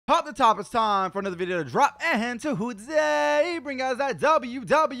Pop the top, it's time for another video to drop, and to who today bring guys that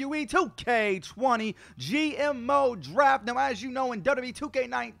WWE 2K20 GMO draft. Now, as you know, in WWE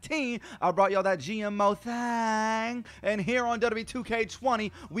 2K19, I brought y'all that GMO thing, and here on WWE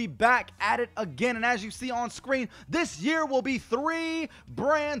 2K20, we back at it again. And as you see on screen, this year will be 3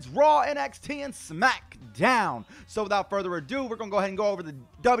 brands: Raw, NXT, and SmackDown. So without further ado, we're gonna go ahead and go over the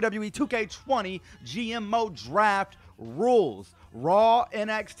WWE 2K20 GMO draft rules. Raw,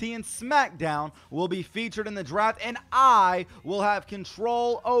 NXT, and SmackDown will be featured in the draft, and I will have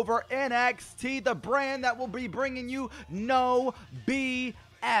control over NXT, the brand that will be bringing you no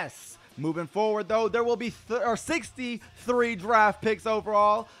BS. Moving forward, though, there will be 63 draft picks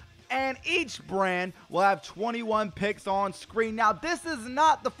overall, and each brand will have 21 picks on screen. Now, this is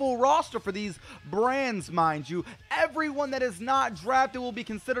not the full roster for these brands, mind you. Everyone that is not drafted will be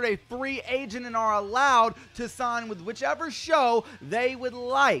considered a free agent and are allowed to sign with whichever show they would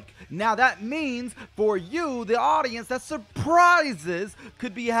like. Now, that means for you, the audience, that surprises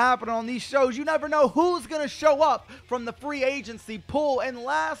could be happening on these shows. You never know who's going to show up from the free agency pool. And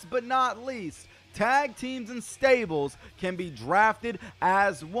last but not least, tag teams and stables can be drafted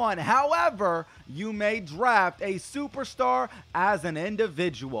as one. However, you may draft a superstar as an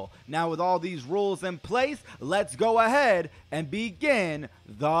individual. Now, with all these rules in place, let's go ahead and begin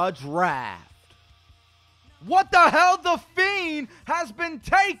the draft. What the hell? The Fiend has been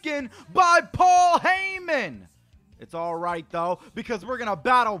taken by Paul Heyman. It's all right, though, because we're going to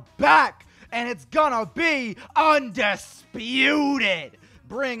battle back, and it's going to be undisputed.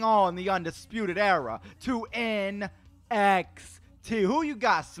 Bring on the Undisputed Era to NXT. Who you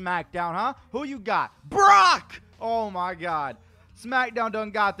got, SmackDown, huh? Who you got? Brock! Oh, my God. SmackDown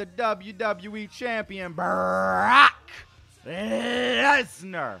done got the WWE Champion, Brock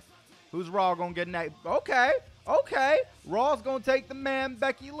Lesnar. Who's Raw gonna get next? Okay. Raw's gonna take the man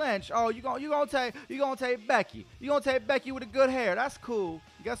Becky Lynch. Oh, you gonna take Becky. You gonna take Becky with the good hair. That's cool.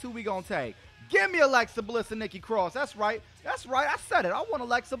 Guess who we gonna take? Give me Alexa Bliss and Nikki Cross. That's right. I said it. I want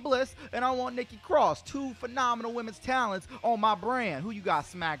Alexa Bliss and I want Nikki Cross. 2 phenomenal women's talents on my brand. Who you got,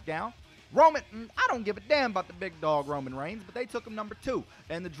 SmackDown? Roman. I don't give a damn about the big dog Roman Reigns, but they took him number 2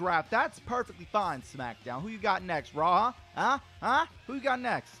 in the draft. That's perfectly fine, SmackDown. Who you got next, Raw? Huh? Who you got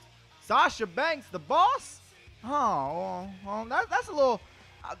next? Sasha Banks, the boss? Oh, that's a little...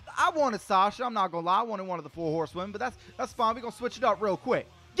 I wanted Sasha. I'm not going to lie. I wanted one of the 4 horsewomen, but that's fine. We're going to switch it up real quick.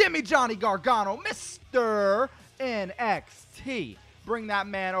 Give me Johnny Gargano, Mr. NXT. Bring that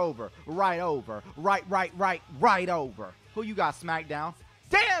man over. Right over. Right over. Who you got, SmackDown?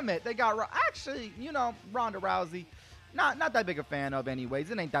 Damn it. They got... Actually, you know, Ronda Rousey. Not that big a fan of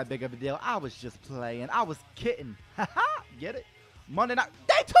anyways. It ain't that big of a deal. I was just playing. I was kidding. Haha. Get it? Monday night.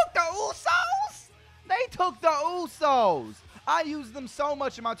 They took the Usos. I used them so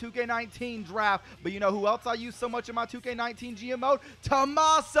much in my 2K19 draft, but you know who else I used so much in my 2K19 GMO?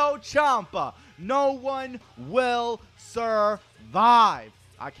 Tommaso Ciampa. No one will survive.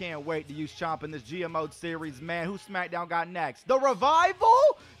 I can't wait to use Ciampa in this GMO series, man. Who SmackDown got next? The Revival?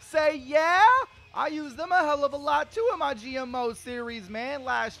 Say yeah? I used them a hell of a lot, too, in my GMO series, man,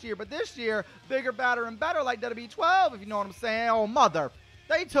 last year. But this year, bigger, badder, and better, like WWE 12, if you know what I'm saying. Oh, mother.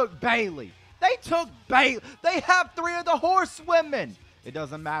 They took Bayley. They have 3 of the horsewomen. It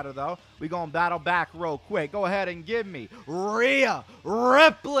doesn't matter, though. We're going to battle back real quick. Go ahead and give me Rhea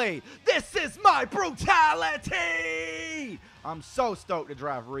Ripley. This is my brutality. I'm so stoked to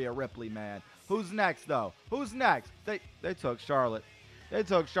draft Rhea Ripley, man. Who's next, though? Who's next? They took Charlotte. They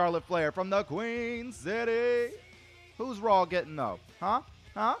took Charlotte Flair from the Queen City. Who's Raw getting, though? Huh?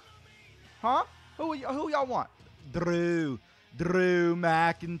 Who y'all want? Drew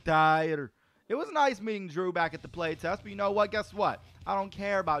McIntyre. It was nice meeting Drew back at the playtest, but you know what? Guess what? I don't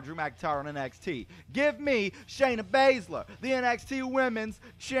care about Drew McIntyre on NXT. Give me Shayna Baszler, the NXT Women's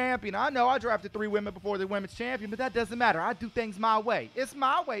Champion. I know I drafted 3 women before the Women's Champion, but that doesn't matter. I do things my way. It's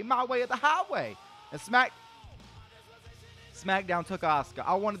my way of the highway. And SmackDown took Asuka.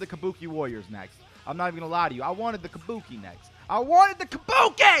 I wanted the Kabuki Warriors next. I'm not even going to lie to you. I wanted the Kabuki next. I wanted the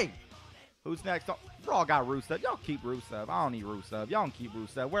Kabuki! Who's next? Raw got Rusev. Y'all keep Rusev. I don't need Rusev. Y'all don't keep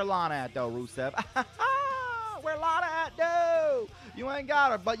Rusev. Where Lana at, though, Rusev? Where Lana at, though? You ain't got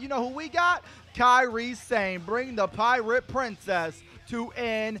her. But you know who we got? Kairi Sane. Bring the Pirate Princess to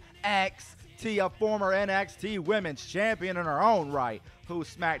NXT. A former NXT Women's Champion in her own right. Who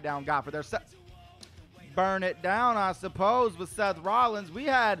SmackDown got for their set? Burn it down, I suppose, with Seth Rollins. We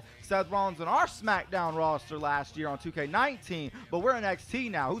had Seth Rollins on our SmackDown roster last year on 2K19, but we're NXT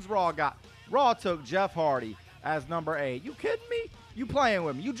now. Who's Raw got? Raw took Jeff Hardy as number 8. You kidding me? You playing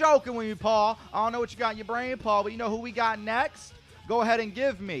with me. You joking with me, Paul. I don't know what you got in your brain, Paul, but you know who we got next? Go ahead and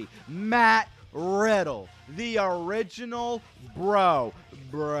give me Matt Riddle, the original bro.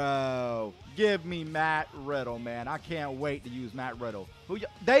 Give me Matt Riddle, man. I can't wait to use Matt Riddle.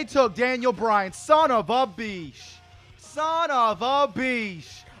 They took Daniel Bryan, son of a beesh. Son of a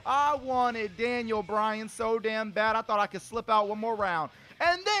beesh. I wanted Daniel Bryan so damn bad, I thought I could slip out one more round.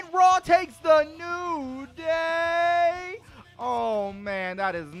 And then Raw takes the New Day. Oh, man,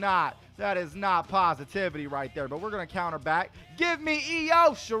 that is not positivity right there. But we're going to counter back. Give me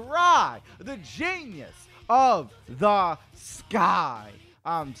Io Shirai, the genius of the sky.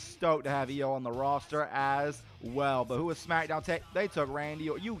 I'm stoked to have Io on the roster as well. But who is SmackDown? They took Randy.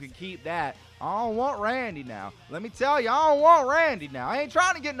 You can keep that. I don't want Randy now. Let me tell you, I don't want Randy now. I ain't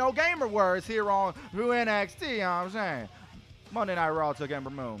trying to get no gamer words here on NXT, you know what I'm saying? Monday Night Raw took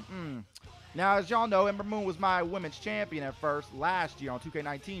Ember Moon. Now, as y'all know, Ember Moon was my women's champion at first last year on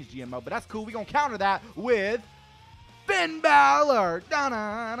 2K19's GMO. But that's cool. We're going to counter that with Finn Balor. Finn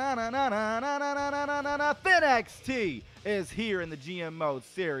XT is here in the GMO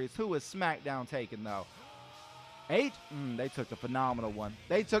series. Who is SmackDown taking, though? They took the phenomenal one.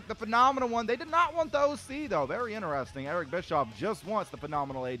 They took the phenomenal one. They did not want the OC, though. Very interesting. Eric Bischoff just wants the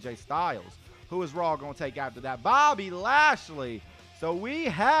phenomenal AJ Styles. Who is Raw going to take after that? Bobby Lashley. So we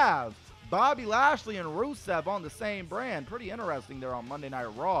have Bobby Lashley and Rusev on the same brand. Pretty interesting there on Monday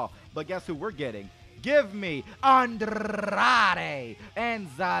Night Raw. But guess who we're getting? Give me Andrade and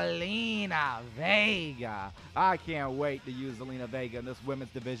Zelina Vega. I can't wait to use Zelina Vega in this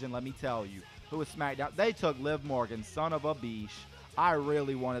women's division, let me tell you. Who is SmackDown? They took Liv Morgan, son of a beesh. I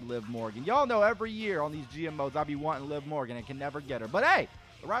really wanted Liv Morgan. Y'all know every year on these GMOs I be wanting Liv Morgan and can never get her. But hey,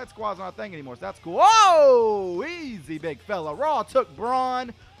 the Riot Squad's not a thing anymore, so that's cool. Oh, easy, big fella. Raw took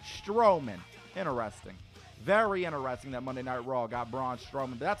Braun Strowman. Interesting. Very interesting that Monday Night Raw got Braun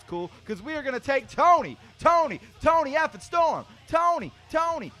Strowman. But that's cool because we are going to take Tony F. Storm. Tony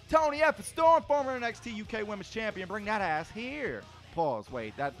F. Storm, former NXT UK Women's Champion. Bring that ass here. Pause.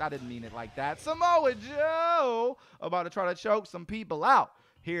 Wait, I didn't mean it like that. Samoa Joe about to try to choke some people out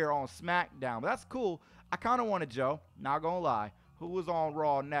here on SmackDown. But that's cool. I kind of wanted Joe. Not going to lie. Who was on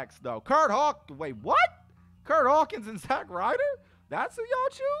Raw next, though? Wait, what? Kurt Hawkins and Zack Ryder? That's who y'all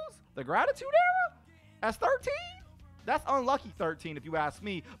choose? The Gratitude Era? That's 13? That's unlucky 13 if you ask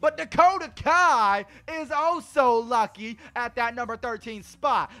me. But Dakota Kai is also lucky at that number 13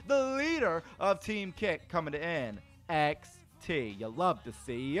 spot. The leader of Team Kick coming to NXT. You love to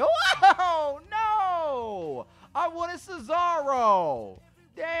see. Oh, no. I wanted Cesaro.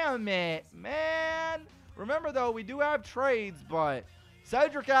 Damn it, man. Remember, though, we do have trades, but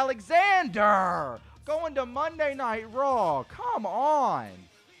Cedric Alexander going to Monday Night Raw. Come on.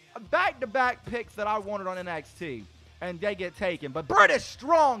 Back-to-back picks that I wanted on NXT, and they get taken. But British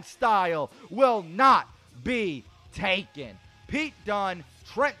Strong Style will not be taken. Pete Dunne,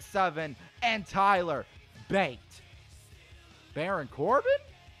 Trent Seven, and Tyler Bate. Baron Corbin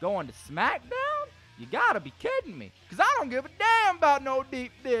going to SmackDown? You gotta be kidding me. Because I don't give a damn about no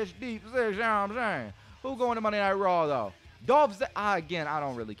deep dish, you know what I'm saying? Who going to Monday Night Raw, though? Dolph Ziggler. Again, I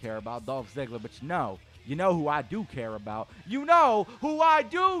don't really care about Dolph Ziggler, but you know who I do care about. You know who I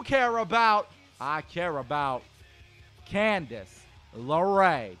do care about. I care about Candice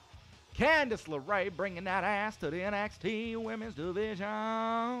LeRae. Candice LeRae bringing that ass to the NXT Women's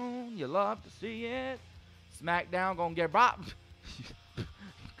Division. You love to see it. SmackDown gonna get Bob.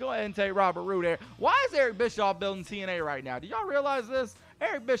 Go ahead and take Robert Roode there. Why is Eric Bischoff building TNA right now? Do y'all realize this?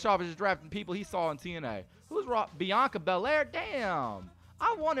 Eric Bischoff is just drafting people he saw in TNA. Who's Bianca Belair? Damn.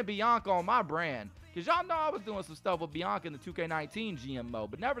 I wanted Bianca on my brand. Because y'all know I was doing some stuff with Bianca in the 2K19 GMO.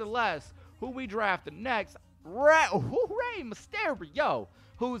 But nevertheless, who we drafted next? Rey Mysterio.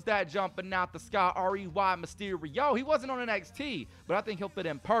 Who's that jumping out the sky? R-E-Y Mysterio. He wasn't on NXT, but I think he'll fit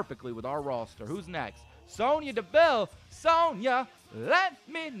in perfectly with our roster. Who's next? Sonya Deville. Sonya,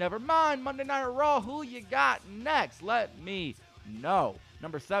 never mind. Monday Night Raw, who you got next? Let me know.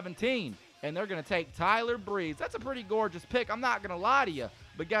 Number 17. And they're going to take Tyler Breeze. That's a pretty gorgeous pick. I'm not going to lie to you.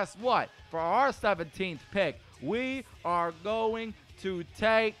 But guess what? For our 17th pick, we are going to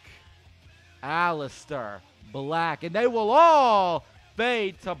take Aleister Black. And they will all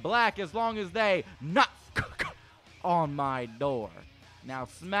fade to black as long as they knock on my door. Now,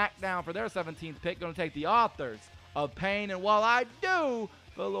 SmackDown for their 17th pick going to take the Authors of Pain. And while I do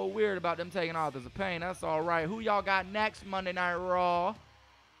feel a little weird about them taking Authors of Pain, that's all right. Who y'all got next Monday Night Raw?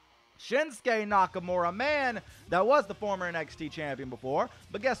 Shinsuke Nakamura, man, that was the former NXT champion before.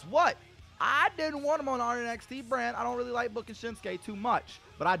 But guess what? I didn't want him on our NXT brand. I don't really like booking Shinsuke too much.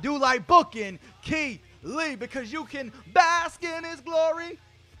 But I do like booking Keith Lee because you can bask in his glory.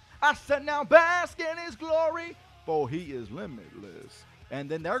 I said now bask in his glory. for he is limitless. And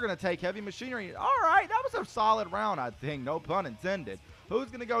then they're going to take Heavy Machinery. All right, that was a solid round, I think. No pun intended. Who's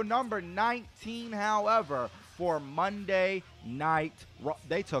going to go number 19, however, for Monday Night Raw?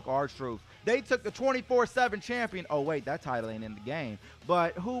 They took R-Truth. They took the 24/7 champion. Oh, wait, that title ain't in the game.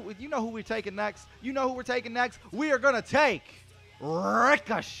 But you know who we're taking next? You know who we're taking next? We are going to take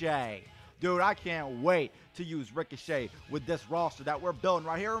Ricochet. Dude, I can't wait to use Ricochet with this roster that we're building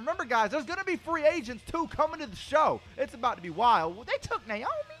right here. Remember, guys, there's going to be free agents, too, coming to the show. It's about to be wild. Well, they took Naomi.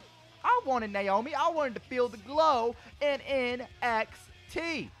 I wanted Naomi. I wanted to feel the glow in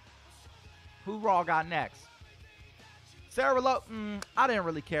NXT. Who Raw got next? Sarah Logan. I didn't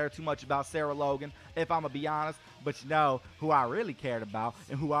really care too much about Sarah Logan, if I'm going to be honest. But you know who I really cared about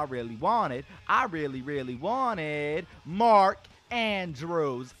and who I really wanted? I really, really wanted Mark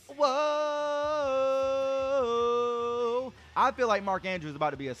Andrews. Whoa. I feel like Mark Andrews is about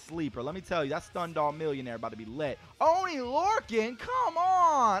to be a sleeper. Let me tell you, that Stun Doll Millionaire about to be lit. Oni Lorcan, come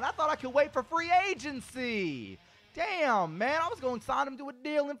on. I thought I could wait for free agency. Damn, man, I was going to sign him to a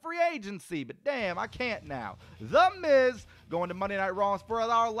deal in free agency, but damn, I can't now. The Miz going to Monday Night Raw for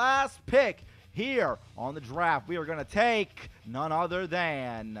our last pick here on the draft. We are going to take none other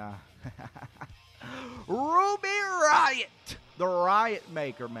than Ruby Riott, the Riot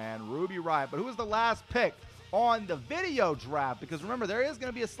Maker, man, Ruby Riott. But who was the last pick on the video draft? Because remember, there is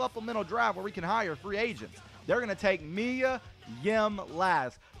going to be a supplemental draft where we can hire free agents. They're going to take Mia Yim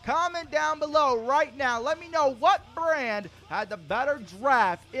last. Comment down below right now. Let me know what brand had the better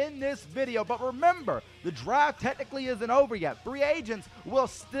draft in this video. But remember, the draft technically isn't over yet. Free agents will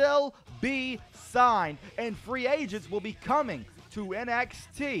still be signed, and free agents will be coming to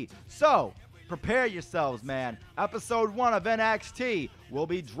NXT. So, prepare yourselves, man. Episode 1 of NXT will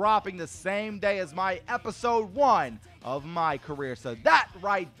be dropping the same day as my episode 1 of my career. So that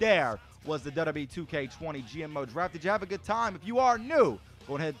right there was the WWE 2K20 GMO draft. Did you have a good time? If you are new,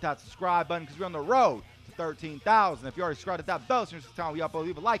 go ahead and hit that subscribe button because we're on the road to 13,000. If you already subscribed, hit that bell so time we upload,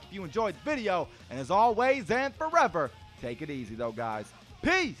 leave a like if you enjoyed the video. And as always and forever, take it easy though, guys.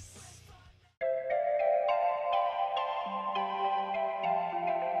 Peace.